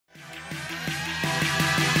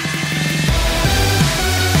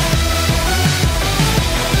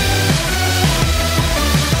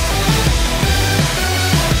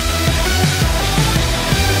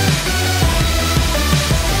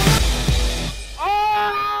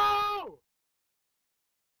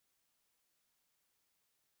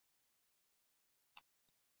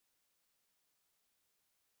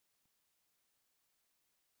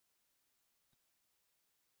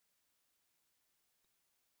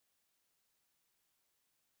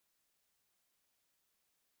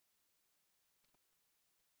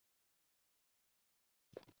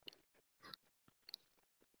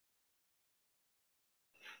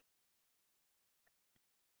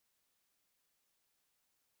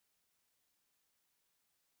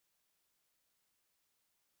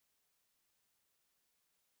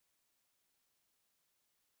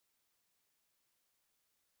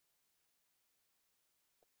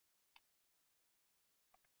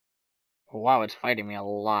Wow, it's fighting me a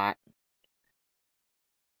lot.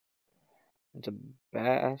 It's a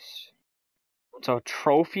bass. It's a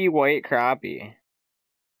trophy white crappie.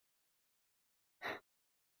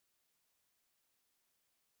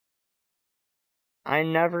 I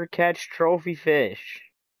never catch trophy fish.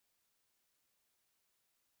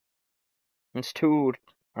 It's 2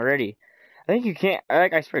 already. I think you can't,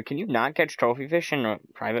 like, I swear, can you not catch trophy fish in a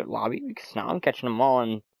private lobby? Because now I'm catching them all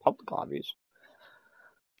in public lobbies.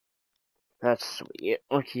 That's sweet.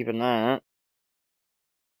 We're keeping that.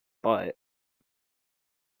 But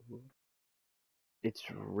it's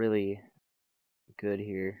really good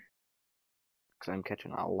here. Because I'm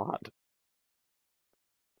catching a lot.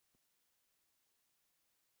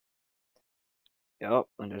 Yep,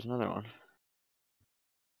 and there's another one.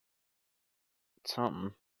 It's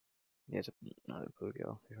something. Yeah, it's another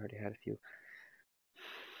bluegill. We already had a few.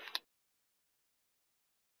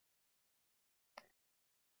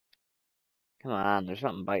 Come on, there's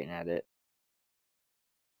something biting at it.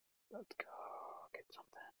 Let's go get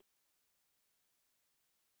something.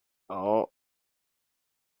 Oh.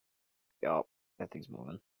 Yup, that thing's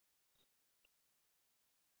moving.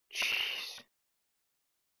 Jeez.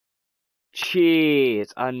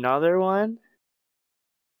 Jeez, another one?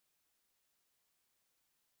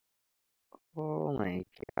 Oh my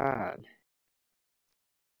god.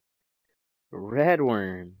 Red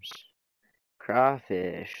worms.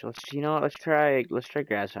 Crawfish. You know what, let's try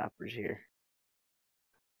grasshoppers here.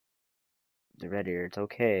 The red ear, it's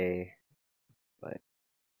okay. But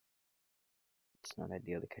it's not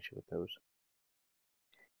ideal to catch it with those.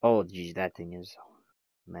 Oh geez, that thing is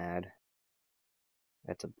mad.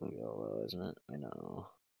 That's a bluegill though, isn't it? I know.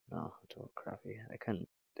 No, it's a little crappie. I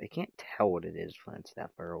can't tell what it is when it's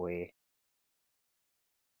that far away.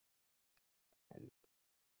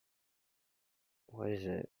 What is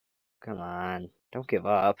it? Come on, don't give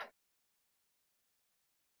up.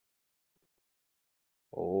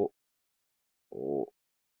 Oh, oh.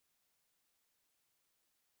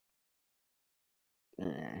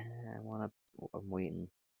 I'm waiting.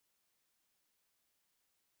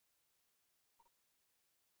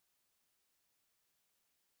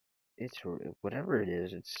 It's, whatever it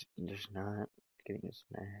is, it's just not getting a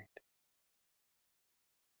snagged.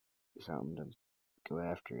 Something to go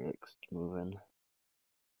after it, 'cause it's moving.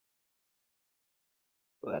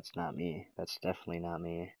 Well, that's not me. That's definitely not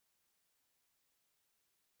me.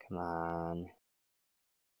 Come on.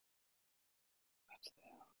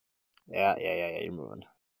 Yeah, you're moving.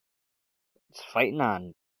 It's fighting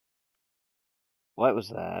on. What was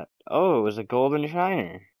that? Oh, it was a golden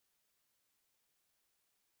shiner.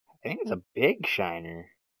 I think it's a big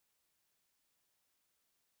shiner.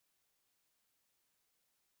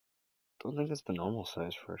 Don't think that's the normal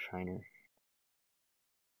size for a shiner.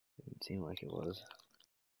 Didn't seem like it was.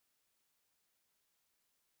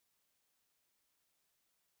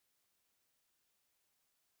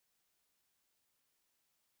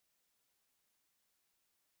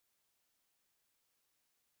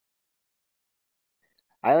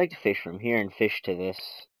 I like to fish from here and fish to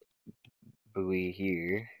this buoy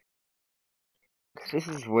here. This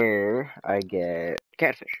is where I get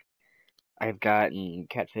catfish. I've gotten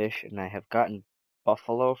catfish and I have gotten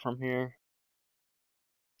buffalo from here.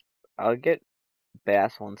 I'll get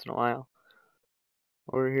bass once in a while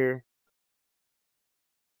over here.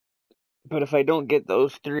 But if I don't get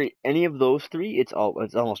any of those three, it's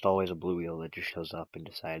almost always a bluegill that just shows up and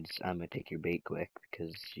decides I'm gonna take your bait quick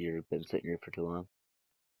because you've been sitting here for too long.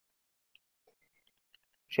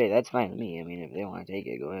 Shay, that's fine with me. I mean, if they want to take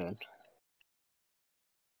it, go ahead.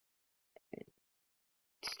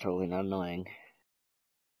 It's totally not annoying.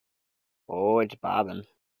 Oh, it's bobbing.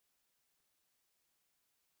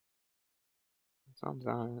 Something's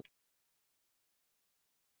on it.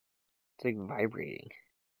 It's like vibrating.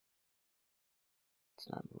 It's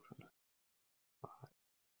not moving.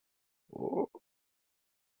 Oh,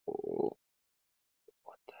 oh.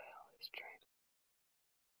 What the hell is trying?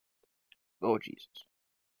 Oh, Jesus.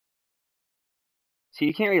 See,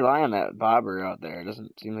 you can't rely on that bobber out there. It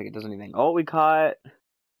doesn't seem like it does anything. Oh, we caught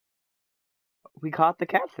the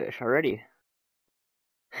catfish already.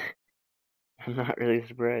 I'm not really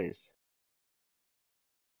surprised.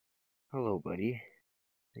 Hello, buddy.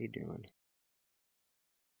 How you doing?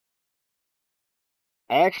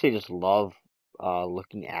 I actually just love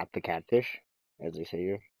looking at the catfish, as they say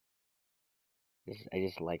here. I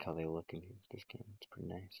just like how they look in this game. It's pretty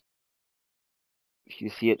nice. If you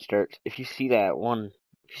see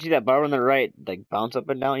that bar on the right, like bounce up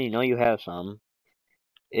and down, you know you have some.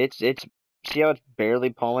 See how it's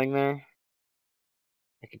barely pulling there?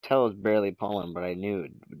 I could tell it was barely pulling, but I knew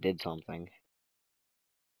it did something.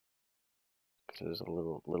 because it was a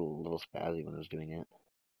little spazzy when I was doing it.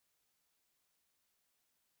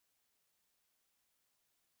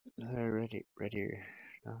 Ready.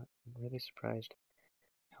 I'm really surprised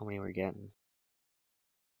how many we're getting.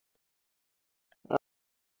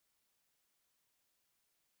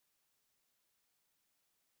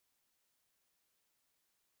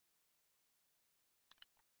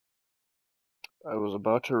 I was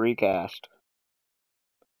about to recast.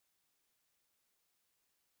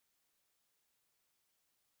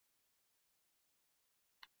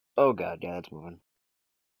 Oh god, yeah, it's moving.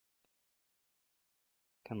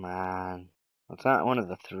 Come on. It's not one of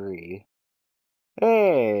the three.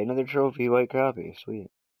 Hey, another trophy white crappie. Sweet.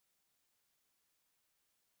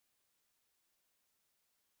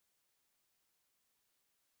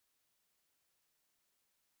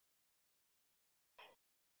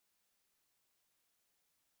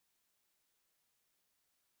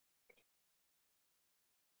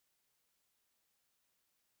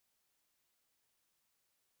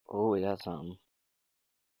 Oh, we got something.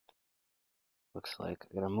 Looks like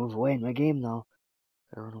I gotta move away in my game though.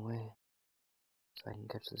 Gotta run away so I can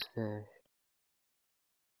catch this fish.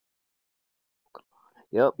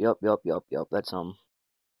 Yup. That's something.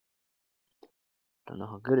 Don't know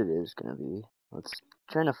how good it is gonna be. Let's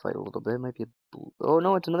try to fight a little bit. It might be a blue. Oh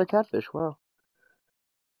no, it's another catfish. Wow.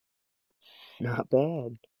 Not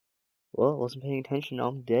bad. Well, I wasn't paying attention. Now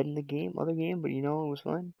I'm dead in the game, other game, but you know, it was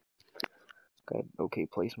fun. Got okay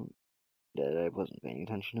placement. That I wasn't paying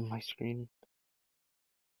attention to my screen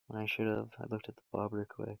when I should have. I looked at the bobber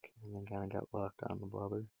quick and then kind of got locked on the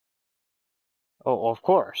bobber. Oh, of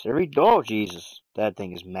course. There we go. Oh, Jesus. That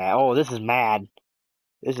thing is mad. Oh, this is mad.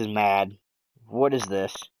 This is mad. What is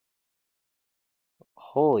this?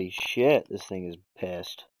 Holy shit, this thing is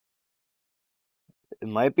pissed. It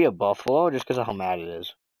might be a buffalo just because of how mad it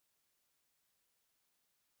is.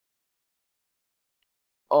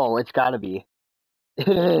 Oh, it's gotta be. It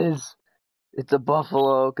is. It's a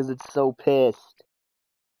buffalo because it's so pissed.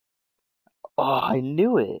 Oh, I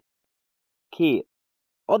knew it. Key.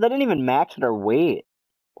 Oh, that didn't even match their weight.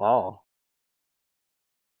 Wow.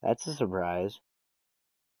 That's a surprise.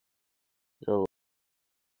 So,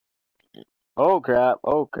 oh crap,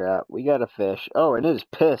 we got a fish. Oh, and it is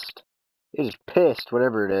pissed. It is pissed,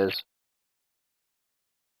 whatever it is.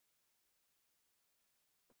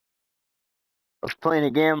 I was playing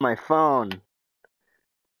a game on my phone.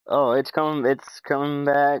 Oh, it's coming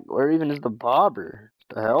back. Where even is the bobber?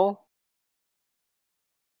 The hell?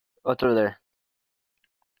 Oh, it's over there.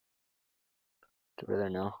 It's over there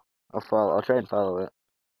now. I'll try and follow it.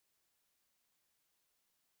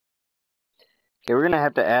 Okay, we're gonna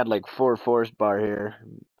have to add like 4 force bar here.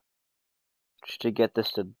 Just to get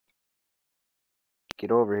this to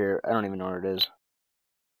get over here. I don't even know where it is.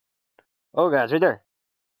 Oh, guys, right there.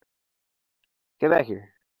 Get back here.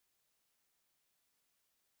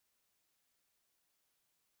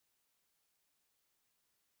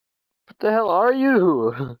 What the hell are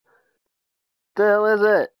you? What the hell is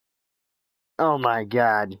it? Oh my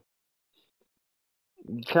god.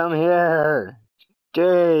 Come here.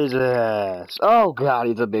 Jesus. Oh god,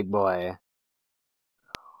 he's a big boy.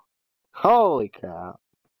 Holy crap.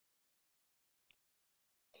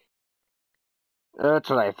 That's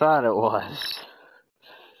what I thought it was.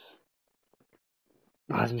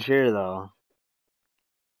 Wasn't sure though.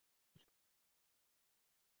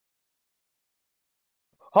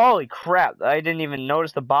 Holy crap, I didn't even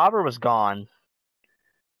notice the bobber was gone.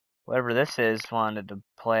 Whatever this is wanted to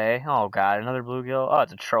play. Oh god, another bluegill. Oh,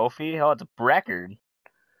 it's a trophy. Oh, it's a record.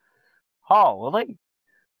 Oh, well, like.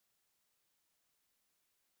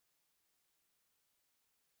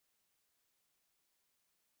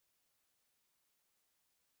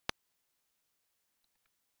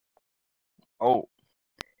 Oh.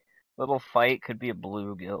 Little fight could be a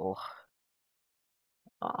bluegill.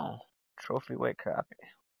 Oh. Trophy weight crappie.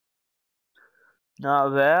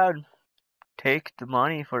 Not bad. Take the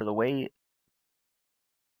money for the weight.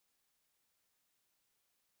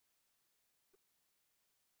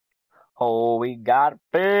 Oh, we got a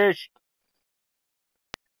fish.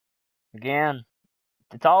 Again.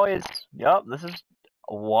 It's always. Yup, this is.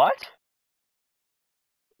 What?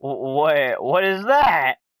 Wait, what is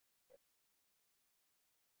that?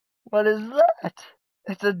 What is that?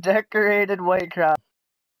 It's a decorated white crappie.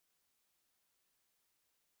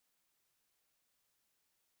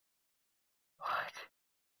 What?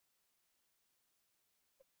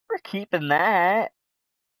 We're keeping that.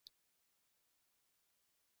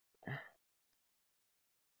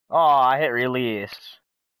 Oh, I hit release.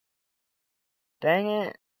 Dang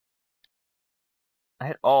it. I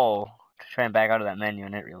hit to try and back out of that menu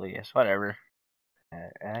and hit release. Whatever.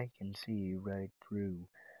 I can see right through.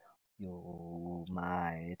 Yo,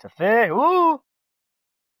 my, it's a fish. Ooh!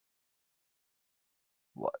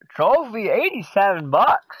 What? Trophy,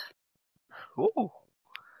 $87. Ooh,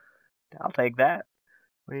 I'll take that.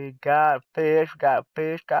 We got fish, got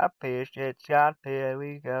fish, got fish. It's got fish.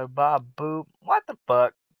 We got Bob Boop. What the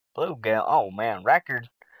fuck? Bluegill. Oh man, records.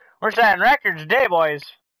 We're setting records today, boys.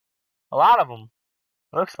 A lot of them.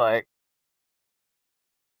 Looks like.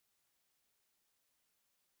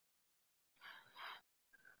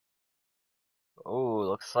 Oh,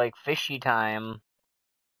 looks like fishy time.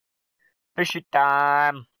 Fishy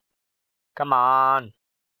time. Come on.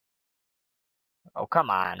 Oh, come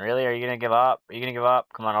on. Really? Are you going to give up? Are you going to give up?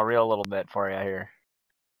 Come on, I'll reel a little bit for you here.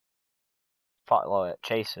 Follow it.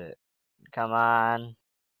 Chase it. Come on.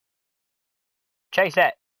 Chase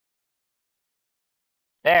it.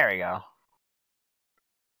 There we go.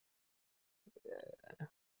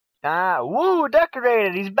 Ah, woo,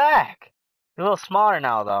 decorated. He's back. He's a little smaller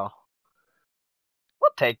now, though.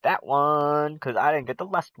 We'll take that one, because I didn't get the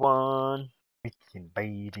last one.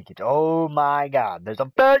 Oh my god, there's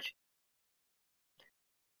a fish!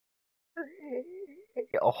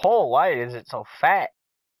 Oh, why is it so fat?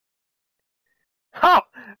 Oh,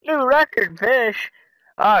 new record fish!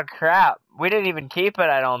 Oh crap, we didn't even keep it,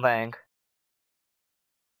 I don't think.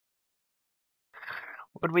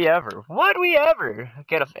 Would we ever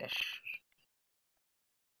get a fish?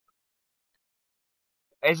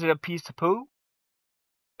 Is it a piece of poo?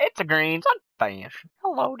 It's a green sunfish.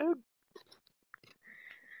 Hello, dude.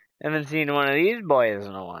 Haven't seen one of these boys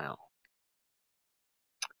in a while.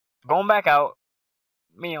 Going back out.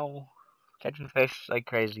 Meow. Catching fish like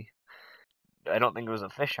crazy. I don't think there was a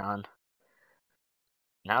fish on.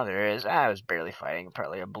 Now there is. I was barely fighting.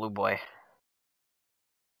 Probably a blue boy.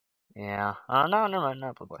 Yeah. Oh, no, never mind.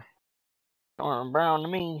 Not blue boy. Orange brown to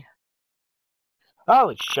me.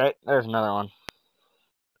 Holy shit. There's another one.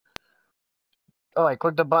 Oh, I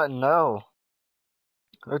clicked the button. No.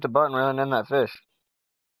 Clicked the button rather than that fish.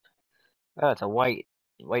 Oh, it's a white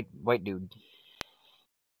dude.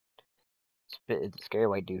 It's a scary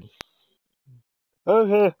white dude.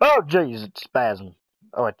 Okay. Oh, jeez. It's spazzing.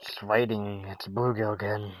 Oh, it's fighting. It's a bluegill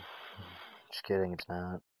again. Just kidding. It's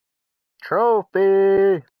not.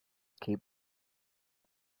 Trophy! Keep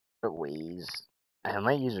it ways. I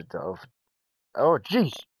might use it though. Oh,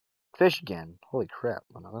 jeez! Fish again. Holy crap.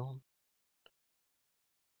 Another one?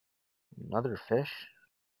 Another fish?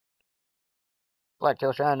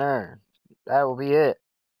 Blacktail Shiner. That will be it.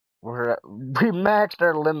 We maxed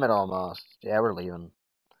our limit almost. Yeah, we're leaving.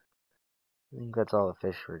 I think that's all the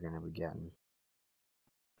fish we're gonna be getting.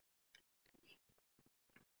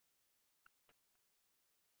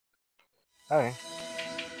 Okay.